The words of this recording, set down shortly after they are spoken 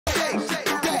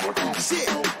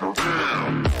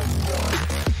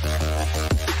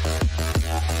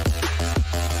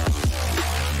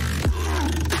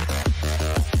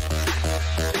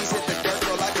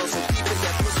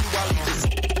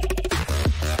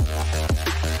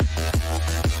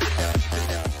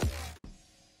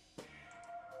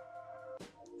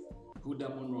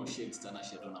shades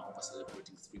Tanasha Donna over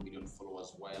celebrating 3 million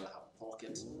followers while her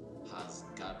pocket has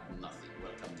got nothing.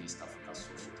 Welcome to East Africa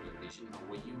Social Television. How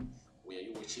are you? Where are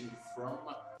you watching from?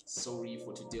 Sorry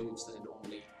for today, we've started on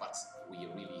late, but we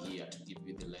are really here to give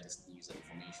you the latest news and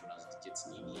information as it gets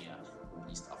in here on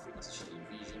East Africa Social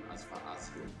Television as far as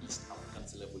your East African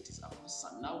celebrities are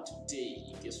concerned. Now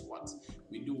today, guess what?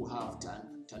 We do have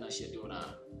Tanasha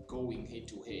Donna going head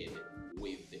to head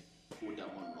with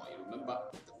Huddah Monroe. Remember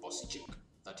the bossy chick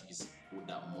that is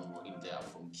Huddah Monroe in there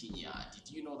from Kenya. Did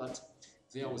you know that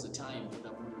there was a time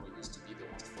Huddah Monroe used to be the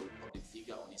most followed public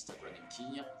figure on Instagram in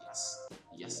Kenya?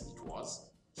 Yes, it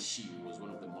was. She was one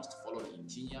of the most followed in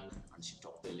Kenya and she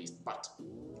topped the list. But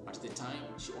at the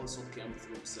time, she also came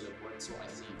through to celebrate. So I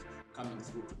think coming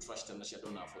through to trash Tanasha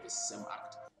Donna for the same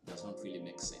act does not really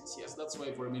make sense. Yes, that's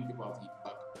why very many people have hit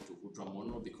back to Huddah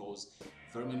Monroe, because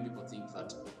very many people think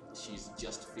that she's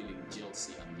just feeling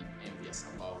jealousy and being envious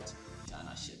about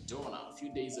Tanasha Donna. A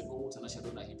few days ago, Tanasha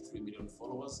Donna hit 3 million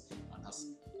followers and has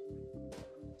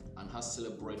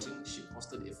celebrating. She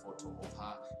posted a photo of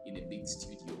her in a big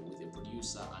studio with a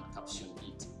producer and captioned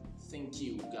it, "Thank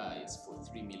you guys for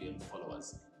 3 million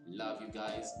followers. Love you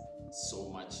guys so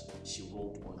much," she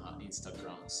wrote on her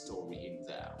Instagram story in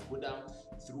there. Huddah,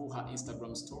 through her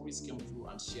Instagram stories, came through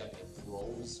and shared a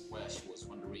prose where she was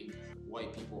wondering why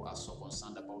people are so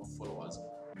concerned about followers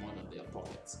more than their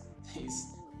pockets.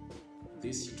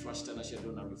 This she trashed Tanasha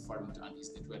Donna, referring to an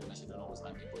incident where Tanasha Donna was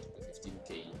unable to pay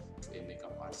 15K to a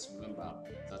makeup artist. Remember,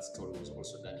 that story was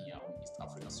also done here on East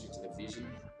Africa Social Television,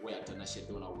 where Tanasha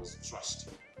Donna was trashed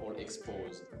or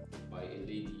exposed by a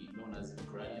lady known as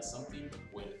Granny something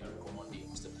when Eric Omondi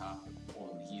hosted her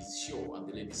on his show, and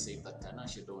the lady said that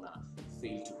Tanasha Donna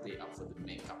failed to pay up for the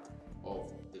makeup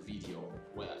of the video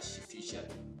where she featured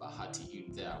Bahati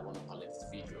in there, one of her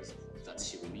latest videos that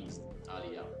she released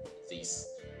earlier this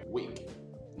week.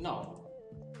 Now,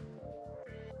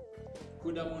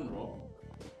 Huddah Monroe,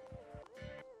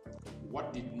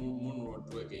 what did Monroe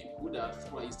do again? Huddah,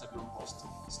 through her Instagram post,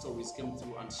 stories came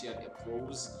through and shared a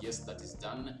prose. Yes, that is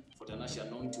done for Tanasha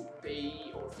known to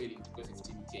pay or failing to pay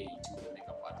 15K to the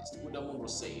makeup artist. Huddah Monroe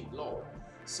said, "Lord,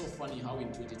 so funny how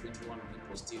in 2021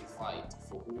 people still fight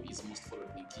for who is most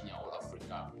followed in Kenya or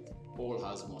Africa. All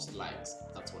has most likes."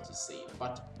 That's what he said.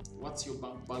 But what's your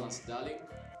bank balance, darling?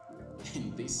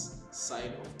 In this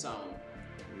side of town,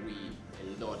 we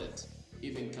loaded.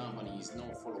 Even companies, no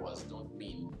followers don't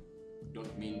mean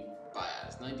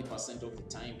buyers. 90% of the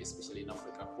time, especially in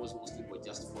Africa, because most people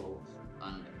just follow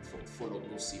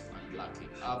gossip and lacking.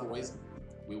 Otherwise,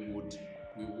 we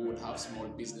would have small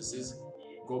businesses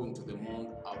going to the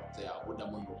mall out there.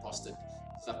 Huddah Monroe posted.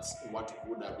 That's what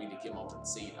Huddah really came out and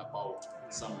said about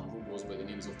someone who goes by the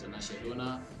names of Tanasha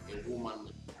Donna, a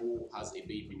woman who has a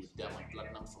baby with Diamond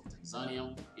Platinum from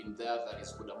Tanzania. In there, that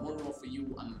is Huddah Monroe for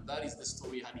you, and that is the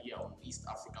story had here on East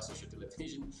Africa Social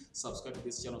Television. Subscribe to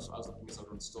this channel so as to miss out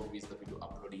on stories that we do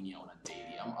uploading here on a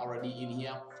daily. I'm already in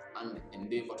here and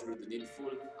endeavor to do the needful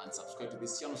and subscribe to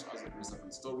this channel so as to miss out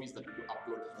on stories that we do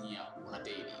upload in here on a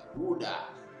daily. Huddah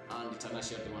and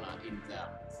Tanasha Donna in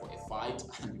there for a fight,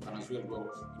 and you can as well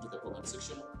go into the comment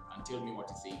section and tell me what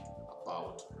you think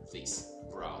about this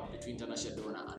row between Tanasha Donna